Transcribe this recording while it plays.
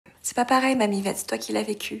C'est pas pareil, mamie, c'est toi qui l'as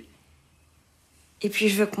vécu. Et puis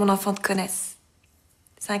je veux que mon enfant te connaisse.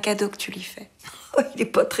 C'est un cadeau que tu lui fais. Oh, il est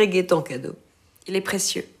pas très gai ton cadeau. Il est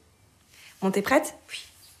précieux. Bon, t'es prête? Oui.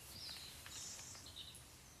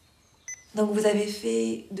 Donc vous avez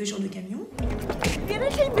fait 2 jours de camion? 别担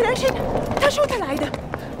心，别担心，他说他来的，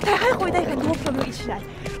他还会带很多朋友一起来，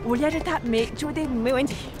我压着他绝对没问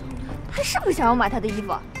题。他是不是想要买他的衣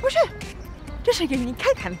服？不是，这是给你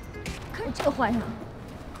看看。看这换上。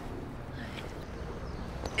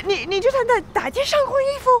你就算在大街上换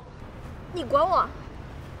衣服，你管我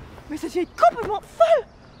？Mais ça devient complètement folle!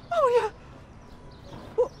 Oh mon dieu!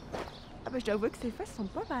 Oh! Ah bah je dois avouer que ces fesses sont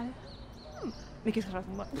pas mal. Mais qu'est-ce que ça va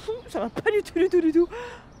moi? Ça va pas du tout.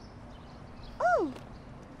 Oh!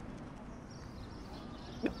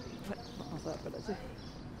 Non, ça va pas là.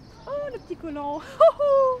 Oh le petit collant!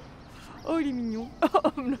 Oh il est mignon!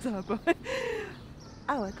 Oh non ça va pas.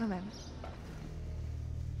 Ah ouais quand même.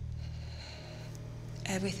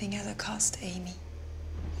 Everything has a cost, Amy.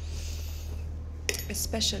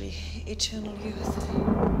 Especially eternal youth.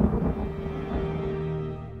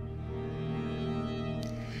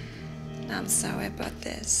 I'm sorry about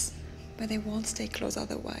this, but they won't stay close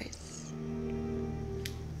otherwise.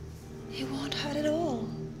 It won't hurt at all.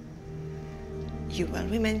 You will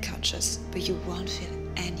remain conscious, but you won't feel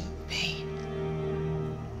any pain.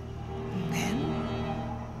 And then,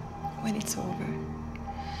 when it's over,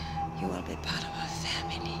 you will be part of our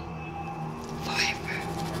family. Forever.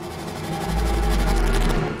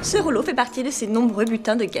 Ce rouleau fait partie de ces nombreux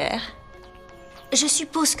butins de guerre. Je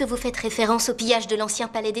suppose que vous faites référence au pillage de l'ancien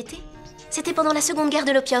palais d'été. C'était pendant la Seconde Guerre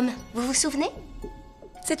de l'opium. Vous vous souvenez?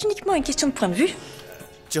 C'est uniquement une question de point de vue.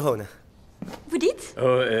 John. Vous dites?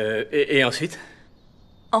 Oh, et ensuite?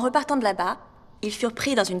 En repartant de là-bas, ils furent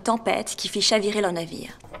pris dans une tempête qui fit chavirer leur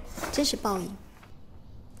navire. Qu'est-ce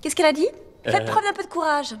qu'elle a dit? Faites preuve d'un peu de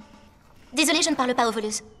courage. Désolée, je ne parle pas aux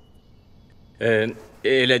voleuses.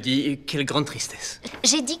 Elle a dit quelle grande tristesse.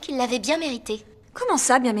 J'ai dit qu'il l'avait bien mérité. Comment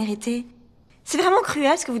ça, bien mérité? C'est vraiment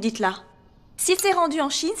cruel ce que vous dites là. S'il s'est rendu en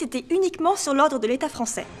Chine, c'était uniquement sur l'ordre de l'État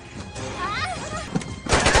français.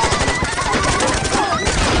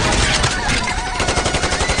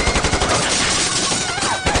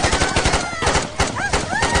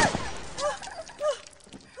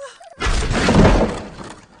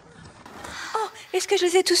 Oh, est-ce que je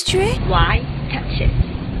les ai tous tués? Why touch it?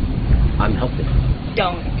 I'm helping.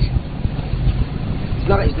 Don't. He's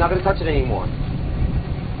not gonna touch it anymore.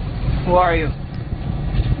 Who are you?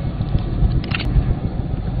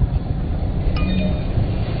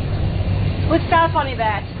 Put cell phone in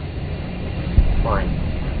that. Fine.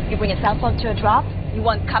 You bring a cell phone to a drop? You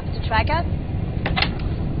want cops to track us?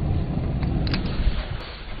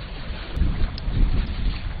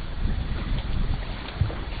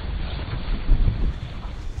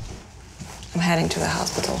 I'm heading to the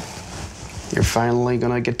hospital. You're finally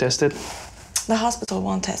gonna get tested? The hospital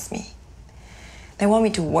won't test me. They want me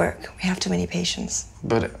to work. We have too many patients.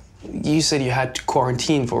 But you said you had to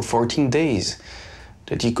quarantine for 14 days.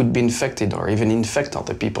 That you could be infected or even infect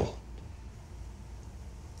other people.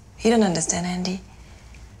 You don't understand, Andy.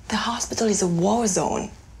 The hospital is a war zone.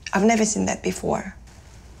 I've never seen that before.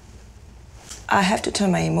 I have to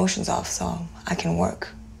turn my emotions off so I can work.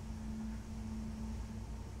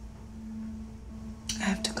 I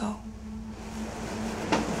have to go.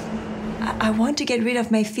 I want to get rid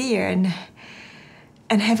of my fear and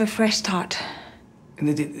have a fresh start.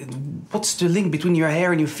 What's the link between your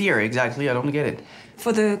hair and your fear exactly? I don't get it.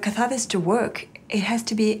 For the catharsis to work, it has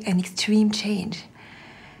to be an extreme change.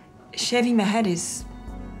 Shaving my head is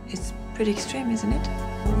pretty extreme, isn't it?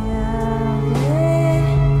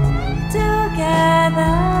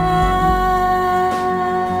 Together.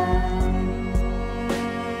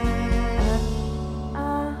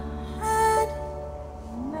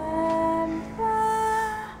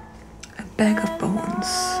 A bag of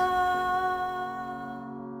bones.